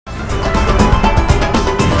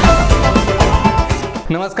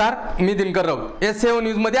नमस्कार, मी Dinkar Raut. SAO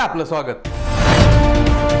news मध्ये आपलं स्वागत.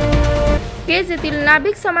 केज येथील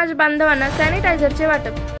नाभिक समाज बांधवांना सॅनिटायझरचे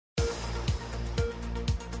वाटप.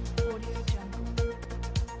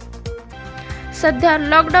 सध्या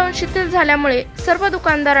लॉकडाऊन शिथिल झाल्यामुळे सर्व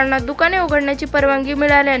दुकानदारांना दुकाने उघडण्याची परवानगी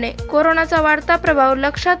मिळाल्याने कोरोनाचा वाढता प्रभाव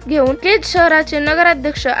लक्षात घेऊन केज शहराचे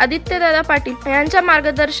नगराध्यक्ष आदित्यदादा पाटील यांच्या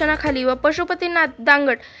मार्गदर्शनाखाली व पशुपतीनाथ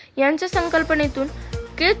दांगट यांच्या संकल्पनेतून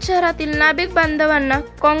केज शहरातील नाभिक बांधवांना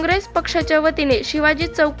काँग्रेस पक्षाच्या वतीने शिवाजी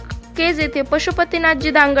चौक केज येथे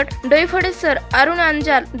पशुपतीनाथजी दांगट, डोईफळे सर, अरुण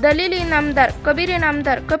अंजाल, दलील इनामदार, कबीर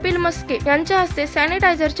इनामदार, कपिल मस्के यांच्या हस्ते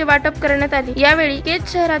सॅनिटायझरचे वाटप करण्यात आले. यावेळी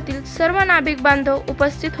केज शहरातील सर्व नाभिक बांधव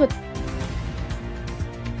उपस्थित होते.